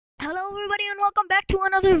everybody and welcome back to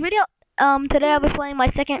another video. Today I'll be playing my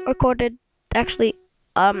second recorded, actually,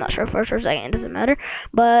 I'm not sure first or second, it doesn't matter.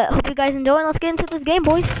 But hope you guys enjoy and let's get into this game,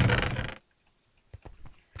 boys.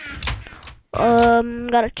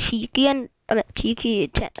 Got a cheeky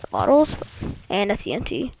enchantment bottles and a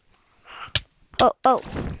CNT.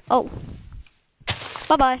 Oh.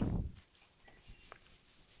 Bye-bye.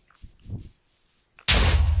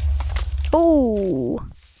 Oh.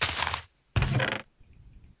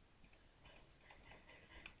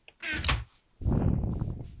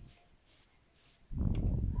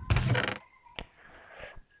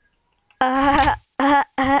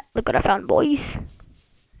 Look what I found, boys.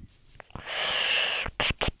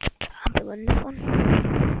 I'm feeling this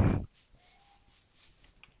one.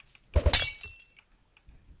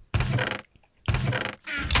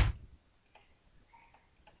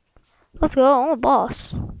 Let's go, I'm a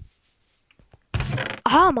boss.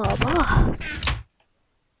 I'm a boss.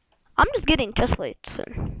 I'm just getting chest plates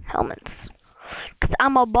and helmets. Cause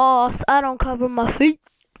I'm a boss, I don't cover my feet.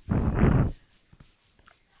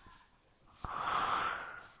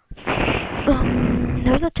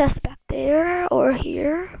 There's a chest back there or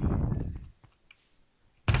here.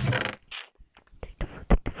 Take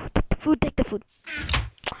the food.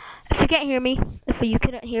 If you can't hear me, if you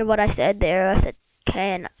couldn't hear what I said there, I said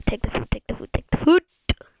can take the food.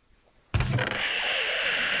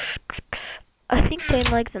 I think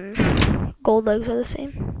 10 legs and gold legs are the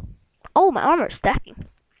same. Oh, my armor is stacking.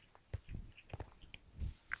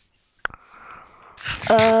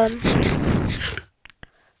 How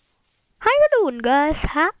you doing, guys?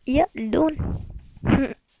 How you doing?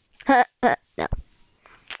 No.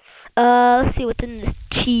 Let's see what's in this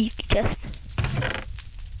cheeky chest.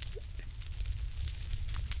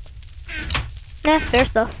 Nah, fair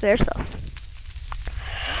stuff.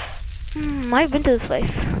 I've been to this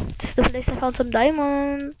place. This is the place I found some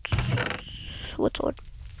diamonds. What sword?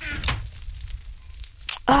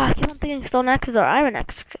 I keep on thinking stone axes or iron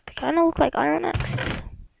axes. They kind of look like iron axes.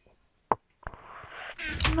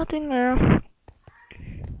 Nothing there.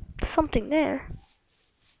 Something there.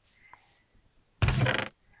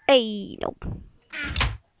 Hey, nope.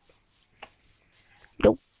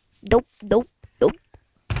 Nope.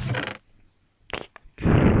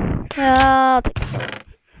 I'll take the phone.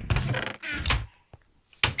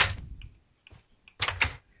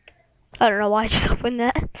 I don't know why I just opened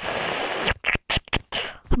that.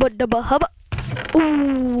 Hubba.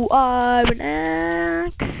 Ooh, iron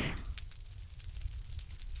axe.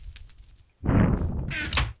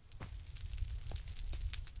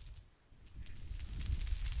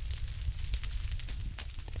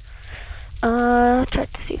 Try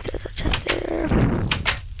to see if there's a chest there.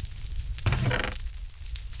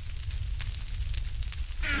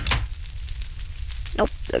 Nope,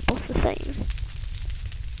 they're both the same.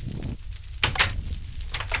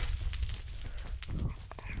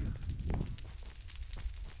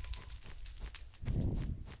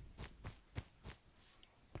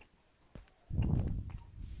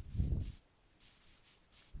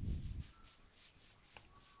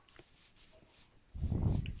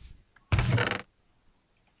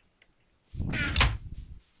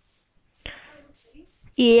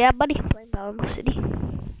 Yeah, buddy, I'm playing Bowermouth City.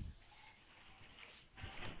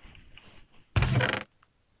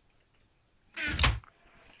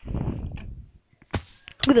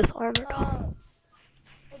 Look at this armor, though.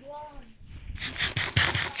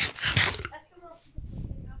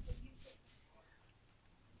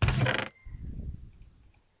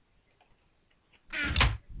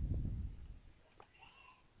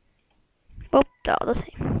 Oh, they're all the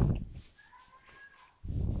same.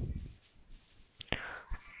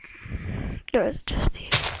 There is just here.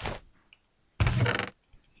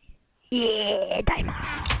 Yeah, diamond.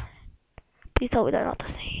 Please tell me they're not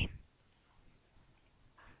the same.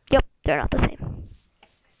 Yep, they're not the same.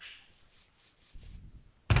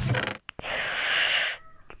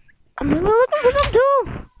 I'm really looking for some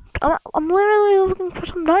too. I'm literally looking for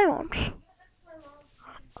some diamonds.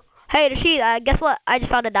 Hey, Rashid, guess what? I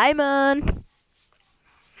just found a diamond.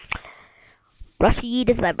 Rashid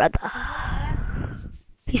is my brother.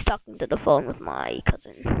 He's talking to the phone with my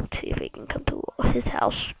cousin. See if he can come to his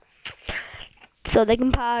house. So they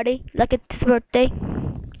can party like it's his birthday.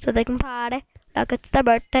 Diamond.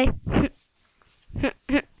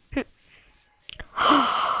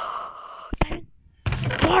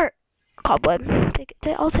 Fart. Cobweb. Take it.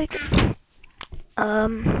 I'll take it. I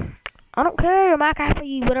don't care. My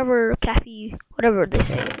cafe, whatever they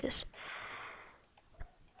say it is.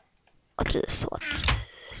 Watch this.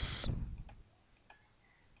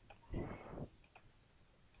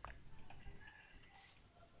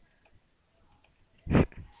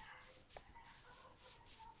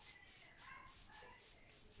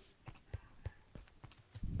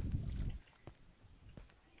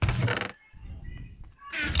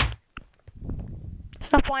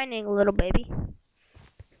 whining, little baby.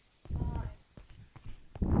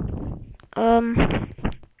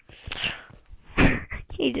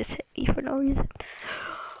 He just hit me for no reason.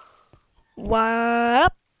 What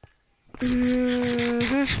up?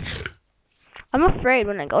 I'm afraid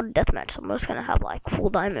when I go to deathmatch, I'm just gonna have like full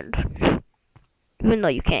diamond. Even though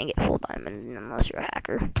you can't get full diamond unless you're a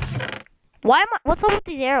hacker. Why am I? What's up with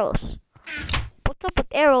these arrows? What's up with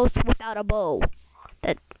arrows without a bow?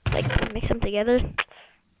 That like mix them together,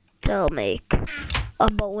 they'll make a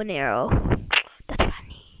bow and arrow. That's what I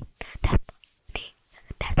need. That's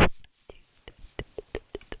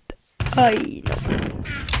what I need.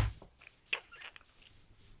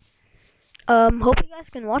 Hope you guys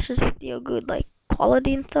can watch this video good, like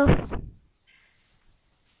quality and stuff.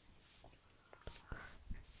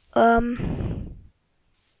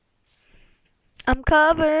 I'm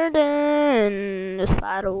covered in the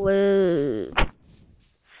spider web,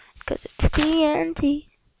 'cause it's TNT.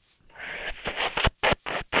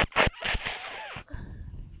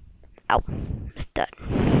 Ow, missed that.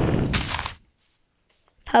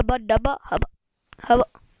 Hubba dubba, hubba, hubba.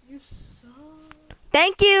 You suck.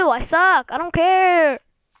 Thank you, I suck, I don't care.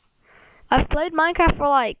 I've played Minecraft for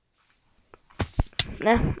like,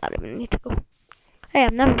 nah, I don't even need to go. Hey,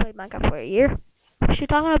 I've never played Minecraft for a year. What you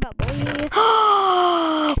talking about, boy?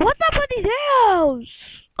 What's up with these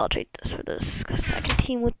arrows? I'll trade this for this, because I can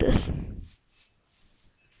team with this.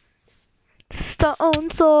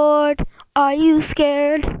 Stone sword, are you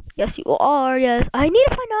scared? Yes, you are, yes. I need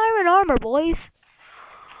to find iron armor, boys.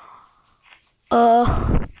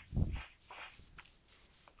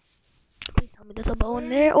 Please tell me there's a bow in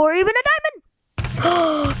there, or even a diamond.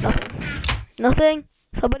 Nothing. Nothing.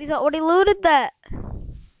 Somebody's already looted that.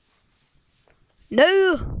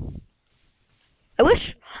 No. I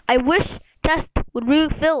wish chest would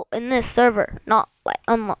refill in this server, not like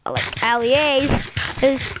like Ali-A's.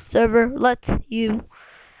 His server lets you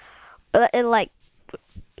it like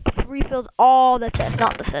refills all the chests,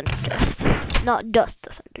 not the center chest, not just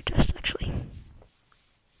the center chest actually.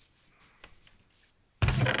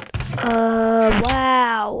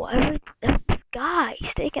 Wow, this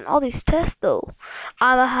guy's taking all these chests though.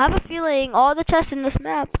 I have a feeling all the chests in this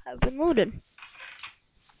map have been looted.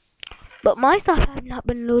 But my stuff have not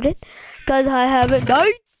been looted, because I haven't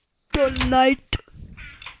died tonight.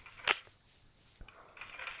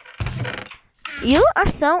 You are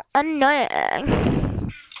so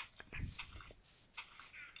annoying.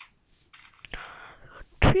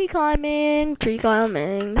 Tree climbing,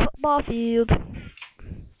 the football field.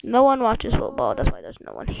 No one watches football, that's why there's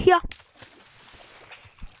no one here.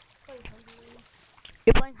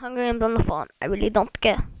 You're playing Hunger Games on the phone. I really don't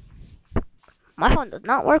care. My phone does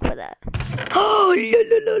not work for that. Oh, I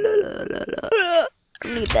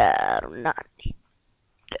need that. I do not need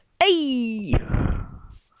that. Hey!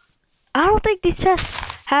 I don't think these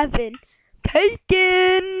chests have been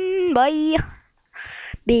taken by,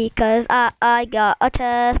 because I got a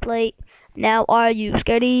chest plate. Now are you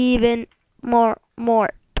scared even more?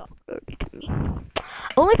 Talk dirty to me.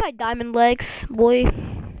 Only if I had diamond legs, boy.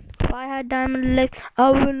 If I had diamond legs, I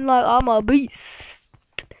would be like, I'm a beast.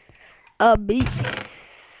 A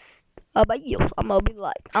beast. A beast. I'm gonna be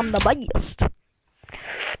like, I'm the beast.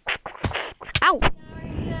 Ow!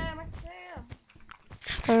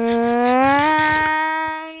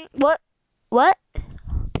 What?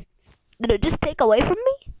 Did it just take away from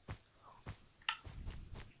me?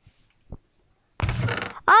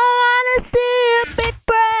 I wanna see you be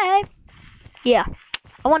brave. Yeah,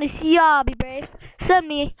 I wanna see y'all be brave. Send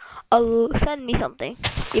me something,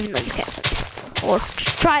 even though you can't send me something, or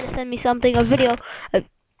try to send me something, a video.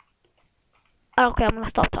 Okay, I'm gonna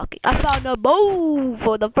stop talking. I found a bow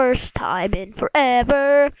for the first time in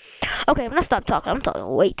forever. Okay, I'm gonna stop talking. I'm talking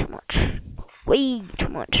way too much.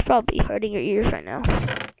 Probably hurting your ears right now.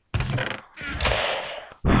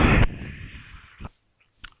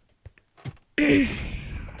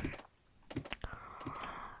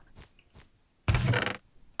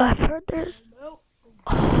 I've heard there's.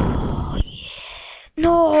 Oh yeah.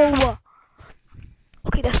 No.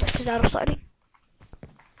 Okay, that's because auto starting.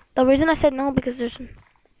 The reason I said no because there's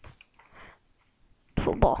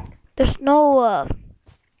football. There's no.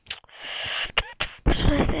 What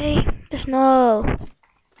should I say? There's no.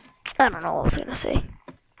 I don't know what I was gonna say.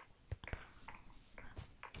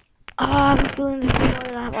 I have a feeling there's people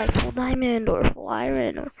that have like full diamond or full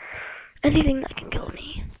iron or anything that can kill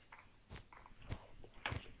me.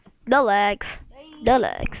 The lags.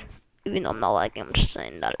 Even though I'm not lagging, I'm just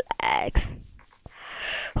saying the lags.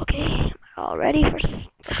 Okay, all ready for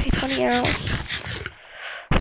 20 arrows.